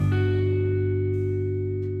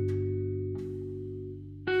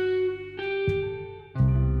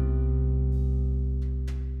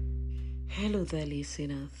Hello there,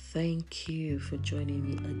 listener. Thank you for joining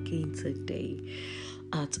me again today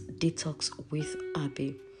at Detox with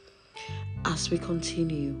Abby. As we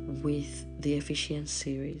continue with the Ephesians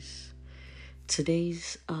series,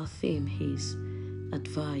 today's our theme is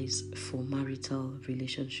advice for marital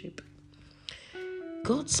relationship.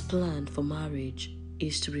 God's plan for marriage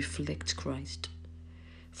is to reflect Christ,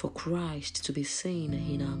 for Christ to be seen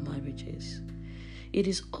in our marriages. It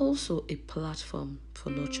is also a platform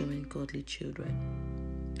for nurturing godly children.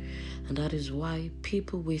 And that is why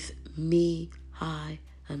people with me, I,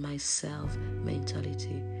 and myself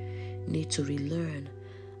mentality need to relearn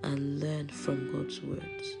and learn from God's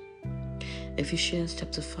words. Ephesians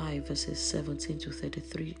chapter 5 verses 17 to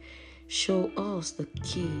 33 show us the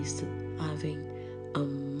keys to having a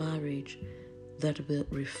marriage that will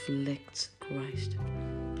reflect Christ.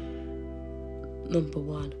 Number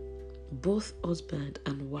 1. Both husband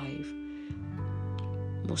and wife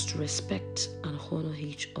must respect and honor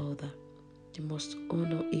each other. They must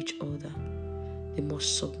honor each other. They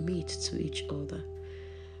must submit to each other.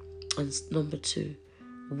 And number 2,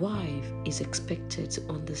 wife is expected to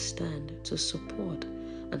understand, to support,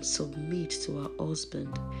 and submit to her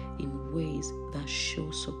husband in ways that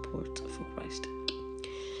show support for Christ.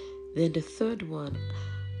 Then the third one,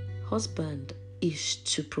 husband is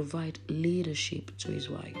to provide leadership to his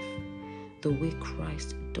wife, the way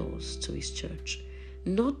Christ does to his church,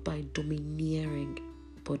 not by domineering,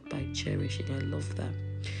 but by cherishing. I love that.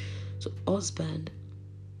 So husband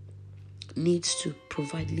needs to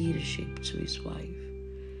provide leadership to his wife,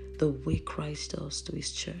 the way Christ does to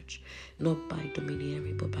his church, not by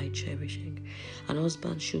domineering, but by cherishing. And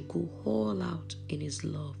husband should go all out in his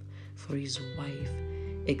love for his wife,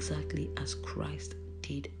 exactly as Christ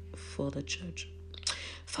did for the church.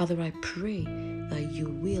 Father, I pray that you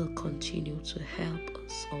will continue to help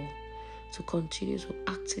us all to continue to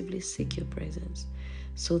actively seek your presence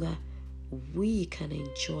so that we can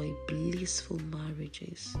enjoy blissful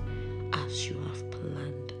marriages as you have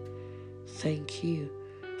planned. Thank you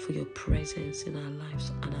for your presence in our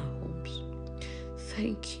lives and our homes.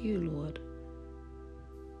 Thank you, Lord.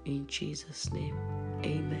 In Jesus' name,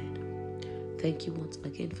 amen. Thank you once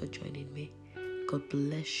again for joining me. God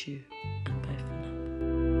bless you and bye.